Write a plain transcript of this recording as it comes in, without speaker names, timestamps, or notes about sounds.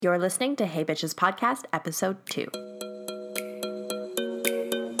You're listening to Hey Bitches Podcast, Episode 2.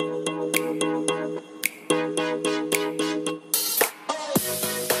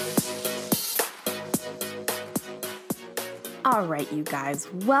 All right, you guys,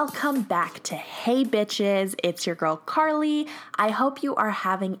 welcome back to Hey Bitches. It's your girl Carly. I hope you are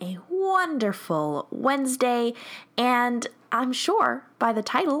having a wonderful Wednesday, and I'm sure by the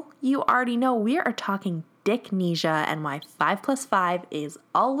title you already know we are talking dicknesia and why 5 plus 5 is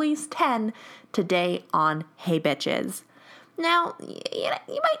always 10 today on Hey Bitches. Now, you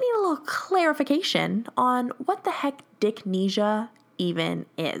might need a little clarification on what the heck dicknesia even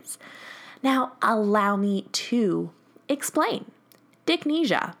is. Now, allow me to explain.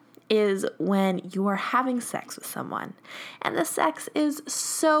 Dicknesia is when you are having sex with someone and the sex is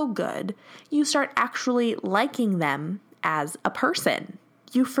so good, you start actually liking them as a person.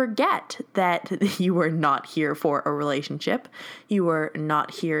 You forget that you were not here for a relationship. You were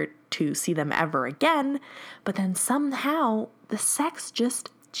not here to see them ever again. But then somehow the sex just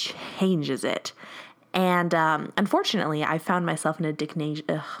changes it. And unfortunately, I found myself in a dicknesia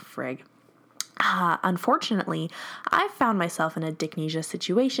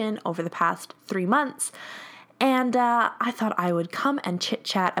situation over the past 3 months. And I thought I would come and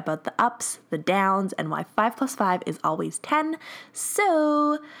chit-chat about the ups, the downs, and why 5 plus 5 is always 10.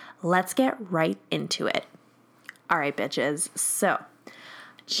 So let's get right into it. All right, bitches. So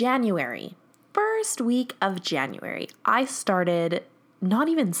January, first week of January, I started not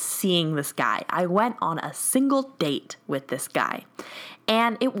even seeing this guy. I went on a single date with this guy.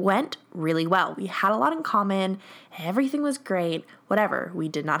 And it went really well. We had a lot in common. Everything was great. Whatever. We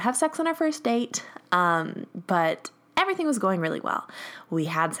did not have sex on our first date, but everything was going really well. We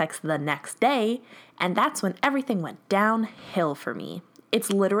had sex the next day, and that's when everything went downhill for me.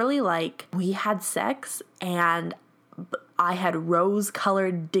 It's literally like we had sex, and I had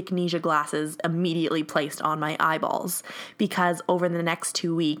rose-colored dicknesia glasses immediately placed on my eyeballs because over the next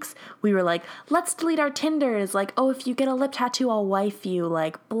 2 weeks, we were like, let's delete our Tinders. Like, oh, if you get a lip tattoo, I'll wife you.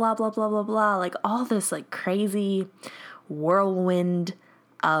 Like, blah, blah, blah, blah, blah. Like, all this, like, crazy whirlwind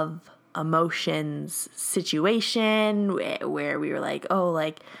of emotions situation where we were like, oh,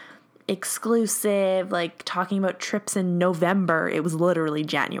 like, exclusive, like, talking about trips in November. It was literally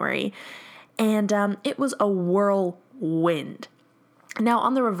January. And it was a whirlwind. Now,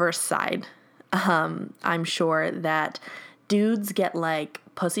 on the reverse side, I'm sure that dudes get like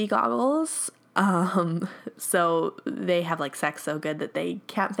pussy goggles. So they have like sex so good that they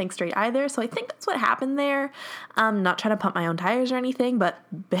can't think straight either. So I think that's what happened there. Not trying to pump my own tires or anything, but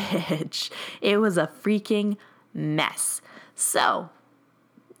bitch, it was a freaking mess. So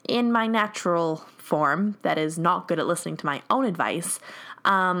in my natural form, that is not good at listening to my own advice,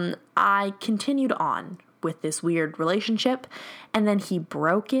 I continued on with this weird relationship, and then he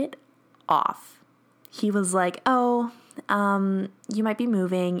broke it off. He was like, oh, you might be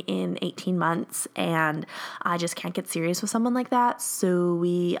moving in 18 months, and I just can't get serious with someone like that, so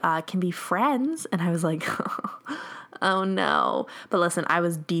we can be friends. And I was like, oh no. But listen, I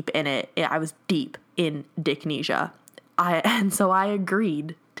was deep in it. I was deep in dicknesia. And so I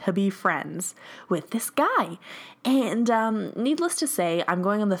agreed to be friends with this guy. And needless to say, I'm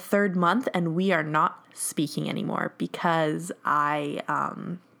going on the 3rd month and we are not speaking anymore because this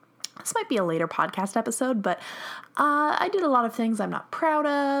might be a later podcast episode, but I did a lot of things I'm not proud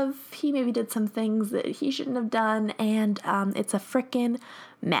of. He maybe did some things that he shouldn't have done, and it's a frickin'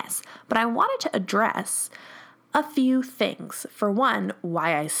 mess. But I wanted to address a few things. For one,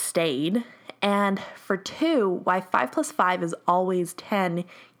 why I stayed, and for 2, why 5 plus 5 is always 10,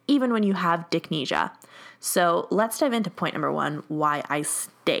 even when you have dicknesia. So let's dive into point number 1, why I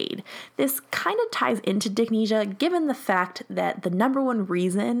stayed. This kind of ties into dicknesia, given the fact that the number 1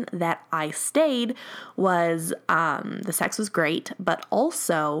 reason that I stayed was the sex was great, but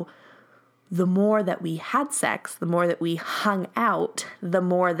also the more that we had sex, the more that we hung out, the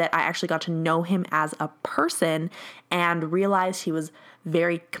more that I actually got to know him as a person and realized he was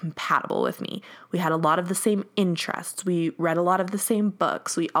very compatible with me. We had a lot of the same interests. We read a lot of the same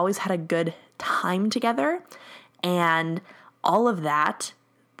books. We always had a good time together. And all of that,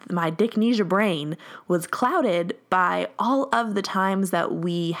 my dicknesia brain was clouded by all of the times that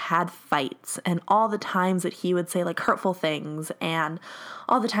we had fights and all the times that he would say like hurtful things and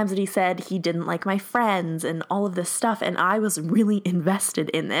all the times that he said he didn't like my friends and all of this stuff. And I was really invested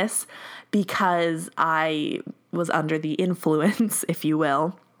in this because I was under the influence, if you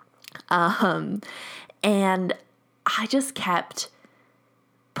will. And I just kept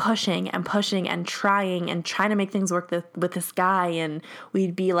pushing and pushing and trying to make things work with this guy, and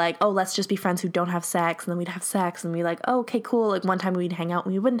we'd be like, oh, let's just be friends who don't have sex, and then we'd have sex, and we'd be like, oh, okay, cool. Like one time we'd hang out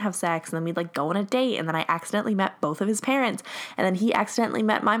and we wouldn't have sex, and then we'd like go on a date, and then I accidentally met both of his parents, and then he accidentally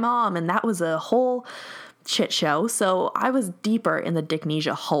met my mom, and that was a whole shit show. So I was deeper in the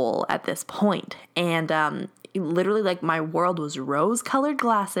Dicknesia hole at this point, and literally like my world was rose-colored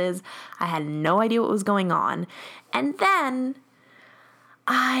glasses. I had no idea what was going on, and then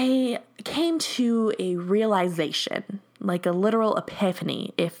I came to a realization, like a literal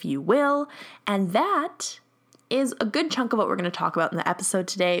epiphany, if you will, and that is a good chunk of what we're going to talk about in the episode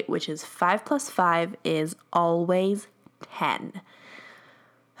today, which is 5 plus 5 is always 10.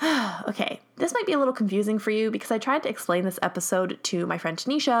 Okay, this might be a little confusing for you because I tried to explain this episode to my friend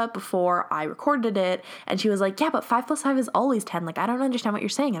Tanisha before I recorded it, and she was like, yeah, but 5 plus 5 is always 10. Like, I don't understand what you're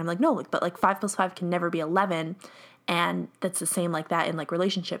saying. And I'm like, no, like, but like 5 plus 5 can never be 11. And that's the same like that in like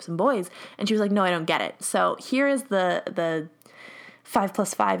relationships and boys. And she was like, no, I don't get it. So here is the 5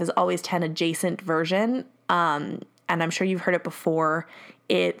 plus 5 is always 10 adjacent version. And I'm sure you've heard it before.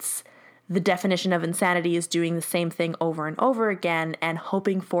 It's the definition of insanity is doing the same thing over and over again and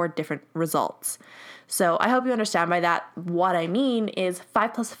hoping for different results. So I hope you understand by that. What I mean is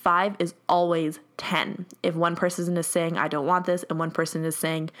 5 plus 5 is always 10. If one person is saying, I don't want this, and one person is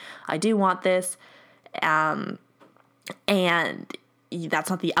saying, I do want this, and that's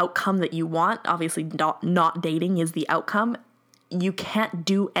not the outcome that you want. Obviously, not dating is the outcome. You can't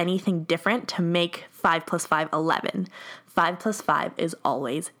do anything different to make 5 plus 5 11. 5 plus 5 is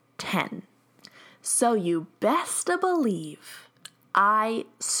always 10. So you best to believe I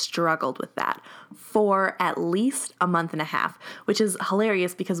struggled with that for at least a month and a half, which is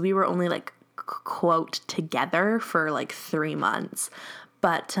hilarious because we were only like quote together for like 3 months.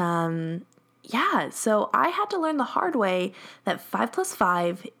 But yeah, so I had to learn the hard way that 5 plus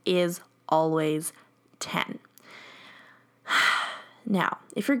 5 is always 10. Now,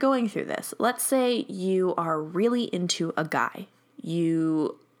 if you're going through this, let's say you are really into a guy.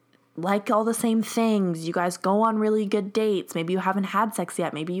 You like all the same things. You guys go on really good dates. Maybe you haven't had sex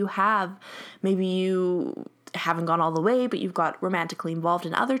yet. Maybe you have. Maybe you haven't gone all the way, but you've got romantically involved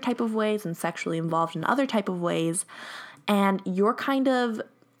in other type of ways and sexually involved in other type of ways. And you're kind of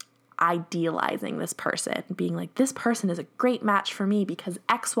idealizing this person, being like, this person is a great match for me because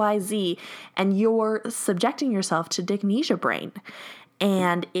XYZ, and you're subjecting yourself to Dicknesia brain.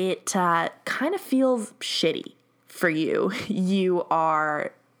 And it kind of feels shitty for you. You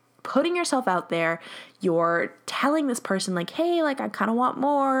are putting yourself out there. You're telling this person like, hey, like I kind of want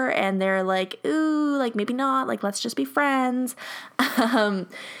more. And they're like, ooh, like maybe not, like let's just be friends.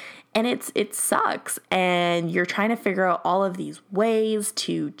 And it sucks. And you're trying to figure out all of these ways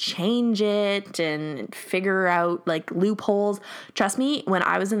to change it and figure out like loopholes. Trust me, when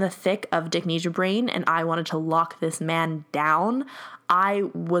I was in the thick of Dicknesia brain and I wanted to lock this man down, I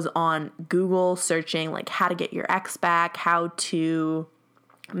was on Google searching like how to get your ex back, how to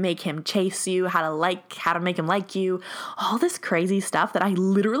make him chase you, how to make him like you, all this crazy stuff that I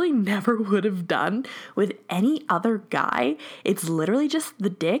literally never would have done with any other guy. It's literally just the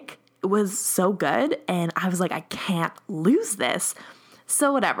dick. It was so good, and I was like, I can't lose this.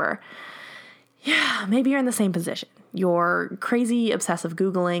 So whatever. Yeah, maybe you're in the same position. You're crazy obsessive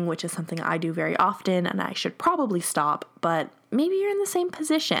Googling, which is something I do very often, and I should probably stop, but maybe you're in the same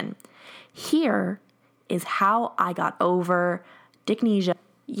position. Here is how I got over Dicknesia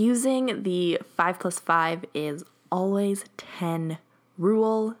using the 5 plus 5 is always 10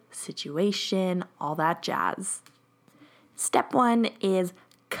 rule, situation, all that jazz. Step 1 is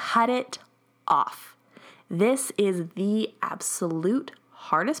cut it off. This is the absolute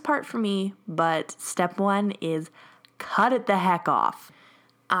hardest part for me, but step 1 is cut it the heck off.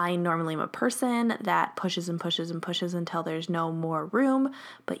 I normally am a person that pushes and pushes and pushes until there's no more room,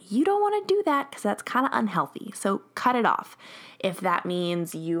 but you don't want to do that because that's kind of unhealthy. So cut it off. If that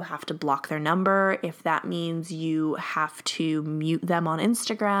means you have to block their number, if that means you have to mute them on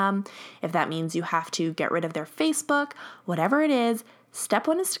Instagram, if that means you have to get rid of their Facebook, whatever it is, step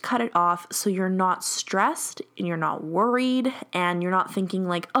 1 is to cut it off so you're not stressed and you're not worried and you're not thinking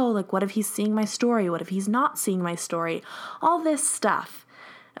like, oh, like what if he's seeing my story? What if he's not seeing my story? All this stuff.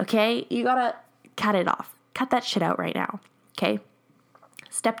 Okay, you gotta cut it off. Cut that shit out right now. Okay.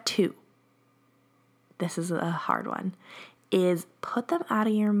 Step 2, this is a hard one, is put them out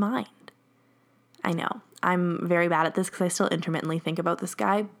of your mind. I know I'm very bad at this because I still intermittently think about this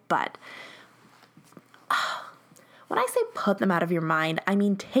guy, but when I say put them out of your mind, I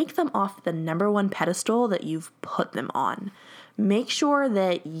mean take them off the number 1 pedestal that you've put them on. Make sure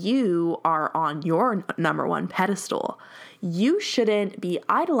that you are on your number one pedestal. You shouldn't be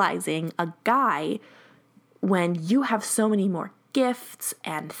idolizing a guy when you have so many more gifts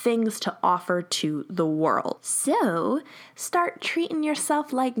and things to offer to the world. So start treating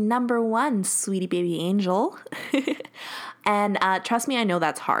yourself like number one, sweetie baby angel. And trust me, I know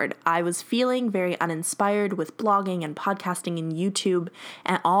that's hard. I was feeling very uninspired with blogging and podcasting and YouTube,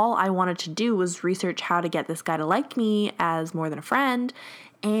 and all I wanted to do was research how to get this guy to like me as more than a friend,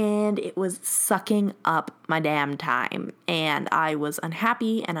 and it was sucking up my damn time, and I was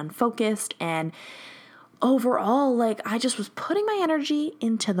unhappy and unfocused, and overall, like, I just was putting my energy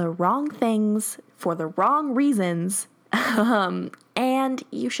into the wrong things for the wrong reasons, and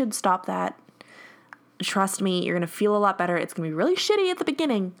you should stop that. Trust me, you're going to feel a lot better. It's going to be really shitty at the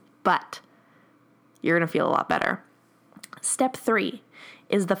beginning, but you're going to feel a lot better. Step 3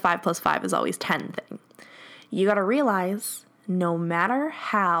 is the 5 + 5 is always 10 thing. You got to realize no matter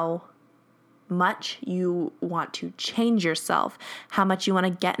how much you want to change yourself, how much you want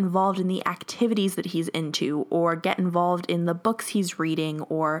to get involved in the activities that he's into, or get involved in the books he's reading,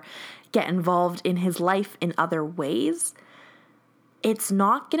 or get involved in his life in other ways, it's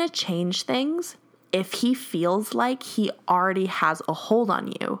not going to change things if he feels like he already has a hold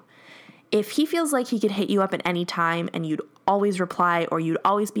on you. If he feels like he could hit you up at any time and you'd always reply, or you'd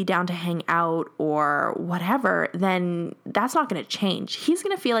always be down to hang out or whatever, then that's not going to change. He's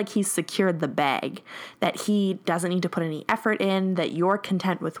going to feel like he's secured the bag, that he doesn't need to put any effort in, that you're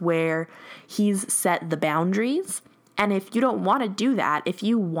content with where he's set the boundaries. And if you don't want to do that, if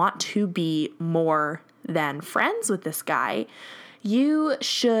you want to be more than friends with this guy, you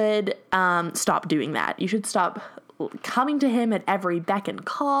should stop doing that. You should stop coming to him at every beck and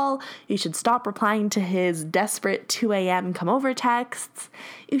call. You should stop replying to his desperate 2 a.m. come over texts.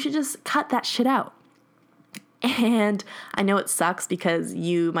 You should just cut that shit out. And I know it sucks because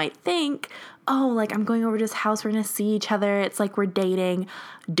you might think, oh, like, I'm going over to his house, we're going to see each other, it's like we're dating.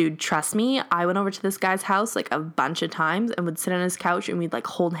 Dude, trust me, I went over to this guy's house like a bunch of times and would sit on his couch and we'd like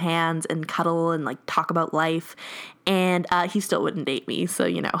hold hands and cuddle and like talk about life. And he still wouldn't date me. So,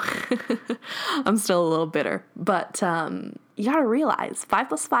 you know, I'm still a little bitter. But you got to realize 5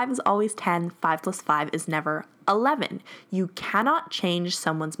 + 5 is always 10. 5 + 5 is never 11. You cannot change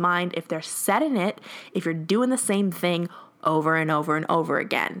someone's mind if they're set in it, if you're doing the same thing over and over and over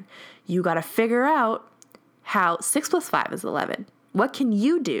again. You got to figure out how 6 + 5 is 11. What can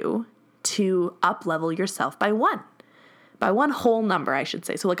you do to up level yourself by one? By one whole number, I should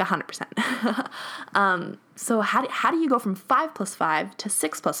say. So like 100%. So how do you go from 5 + 5 to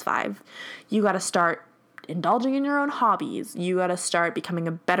 6 + 5? You got to start indulging in your own hobbies. You got to start becoming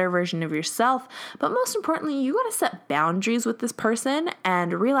a better version of yourself. But most importantly, you got to set boundaries with this person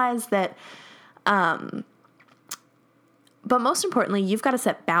and realize that, but most importantly, you've got to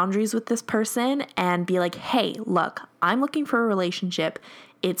set boundaries with this person and be like, hey, look, I'm looking for a relationship.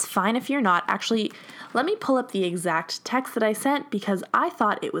 It's fine if you're not. Actually, let me pull up the exact text that I sent because I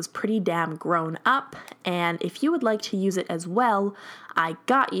thought it was pretty damn grown up. And if you would like to use it as well, I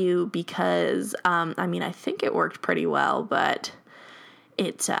got you because, I think it worked pretty well, but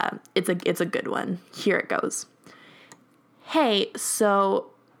it's a good one. Here it goes. Hey,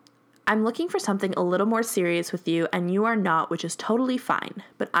 so I'm looking for something a little more serious with you, and you are not, which is totally fine,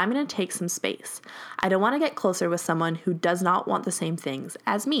 but I'm going to take some space. I don't want to get closer with someone who does not want the same things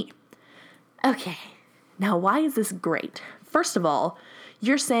as me. Okay, now why is this great? First of all,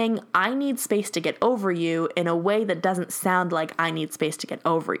 you're saying I need space to get over you in a way that doesn't sound like I need space to get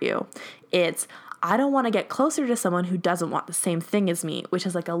over you. It's, I don't want to get closer to someone who doesn't want the same thing as me, which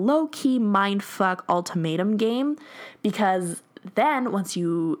is like a low-key mindfuck ultimatum game, because then once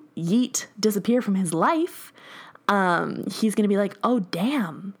you disappear from his life, he's going to be like, oh,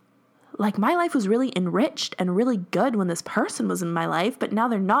 damn, like my life was really enriched and really good when this person was in my life, but now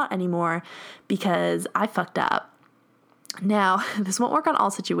they're not anymore because I fucked up. Now, this won't work on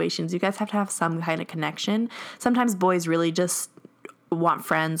all situations. You guys have to have some kind of connection. Sometimes boys really just want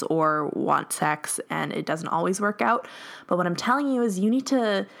friends or want sex, and it doesn't always work out. But what I'm telling you is you need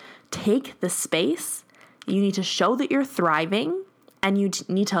to take the space. You need to show that you're thriving, and you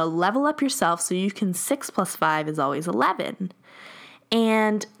need to level up yourself so you can 6 + 5 is always 11.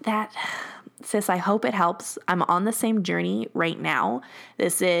 And that, sis, I hope it helps. I'm on the same journey right now.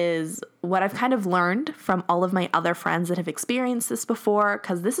 This is what I've kind of learned from all of my other friends that have experienced this before,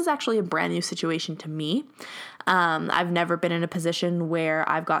 because this is actually a brand new situation to me. I've never been in a position where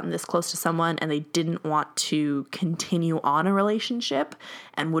I've gotten this close to someone and they didn't want to continue on a relationship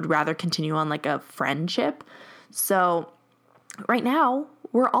and would rather continue on like a friendship. So right now,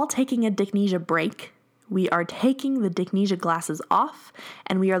 we're all taking a Dicknesia break. we are taking the Dicknesia glasses off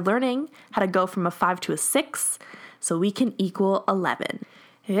and we are learning how to go from a 5 to a 6 so we can equal 11.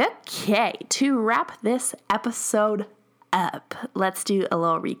 Okay, to wrap this episode up, let's do a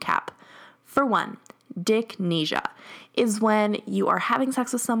little recap. For one, Dicknesia is when you are having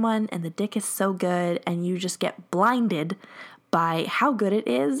sex with someone and the dick is so good and you just get blinded by how good it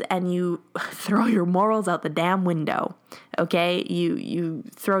is and you throw your morals out the damn window, okay? You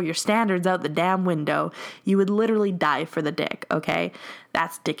throw your standards out the damn window. You would literally die for the dick, okay?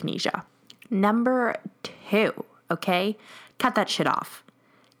 That's Dicknesia. Number 2, okay? Cut that shit off.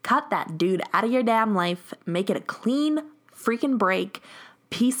 Cut that dude out of your damn life. Make it a clean freaking break.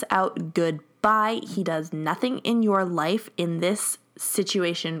 Peace out. Goodbye. He does nothing in your life in this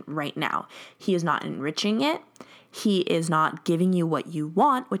situation right now. He is not enriching it. He is not giving you what you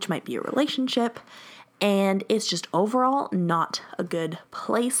want, which might be a relationship. And it's just overall not a good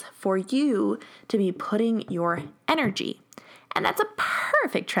place for you to be putting your energy. And that's a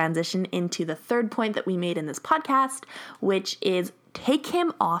perfect transition into the third point that we made in this podcast, which is take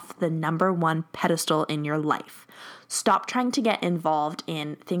him off the number 1 pedestal in your life. Stop trying to get involved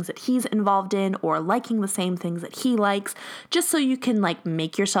in things that he's involved in or liking the same things that he likes just so you can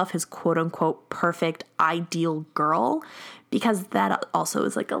make yourself his quote unquote perfect ideal girl, because that also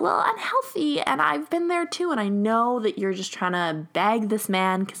is a little unhealthy, and I've been there too, and I know that you're just trying to bag this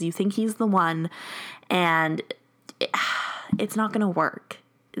man because you think he's the one, and it's not going to work.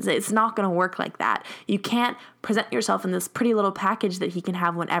 It's not going to work like that. You can't present yourself in this pretty little package that he can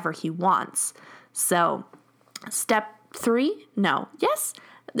have whenever he wants. So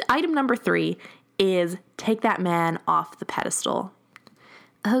item number 3 is take that man off the pedestal.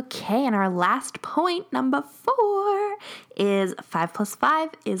 Okay, and our last point, number 4, is 5 plus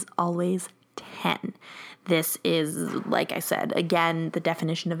 5 is always 10. This is, like I said, again, the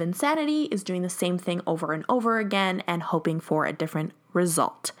definition of insanity is doing the same thing over and over again and hoping for a different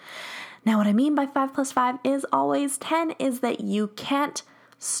result. Now, what I mean by 5 plus 5 is always 10 is that you can't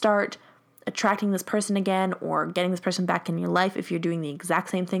start attracting this person again or getting this person back in your life if you're doing the exact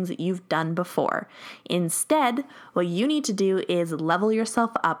same things that you've done before. Instead, what you need to do is level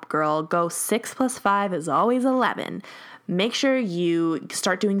yourself up, girl. Go 6 plus 5 is always 11. Make sure you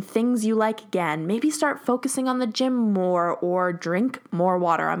start doing things you like again. Maybe start focusing on the gym more or drink more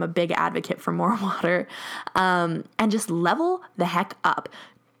water. I'm a big advocate for more water. And just level the heck up.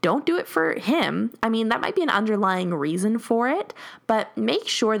 Don't do it for him. I mean, that might be an underlying reason for it, but make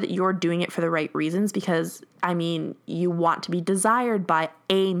sure that you're doing it for the right reasons because, you want to be desired by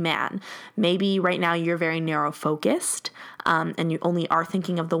a man. Maybe right now you're very narrow focused and you only are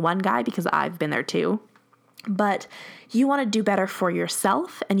thinking of the one guy, because I've been there too. But you want to do better for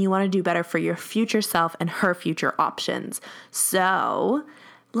yourself and you want to do better for your future self and her future options. So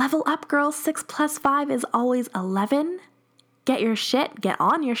level up, girl. 6 plus 5 is always 11. Get your shit, get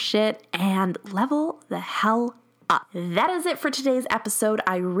on your shit, and level the hell up. That is it for today's episode.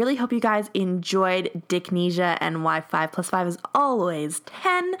 I really hope you guys enjoyed Dicknesia and why 5 plus 5 is always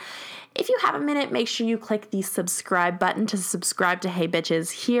 10. If you have a minute, make sure you click the subscribe button to subscribe to Hey Bitches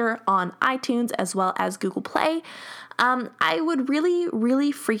here on iTunes as well as Google Play. I would really,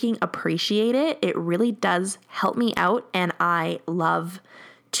 really freaking appreciate it. It really does help me out, and I love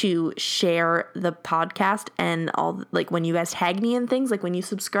to share the podcast and all, when you guys tag me and things, when you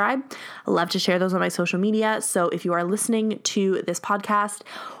subscribe, I love to share those on my social media. So if you are listening to this podcast,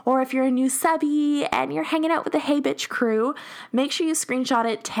 or if you're a new subby and you're hanging out with the Hey Bitch crew, make sure you screenshot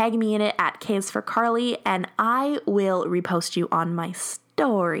it, tag me in it at K is for Carly, and I will repost you on my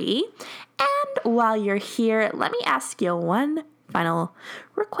story. And while you're here, let me ask you one final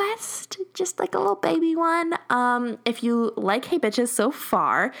request, just a little baby one. If you like Hey Bitches so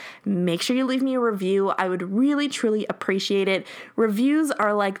far, make sure you leave me a review. I would really, truly appreciate it. Reviews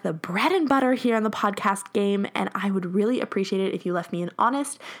are like the bread and butter here on the podcast game, and I would really appreciate it if you left me an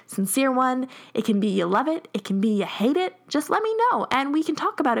honest, sincere one. It can be you love it, it can be you hate it. Just let me know, and we can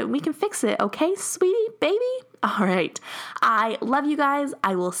talk about it, and we can fix it, okay, sweetie, baby? All right. I love you guys.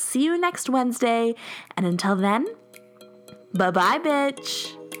 I will see you next Wednesday, and until then, bye-bye,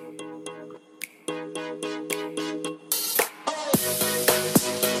 bitch.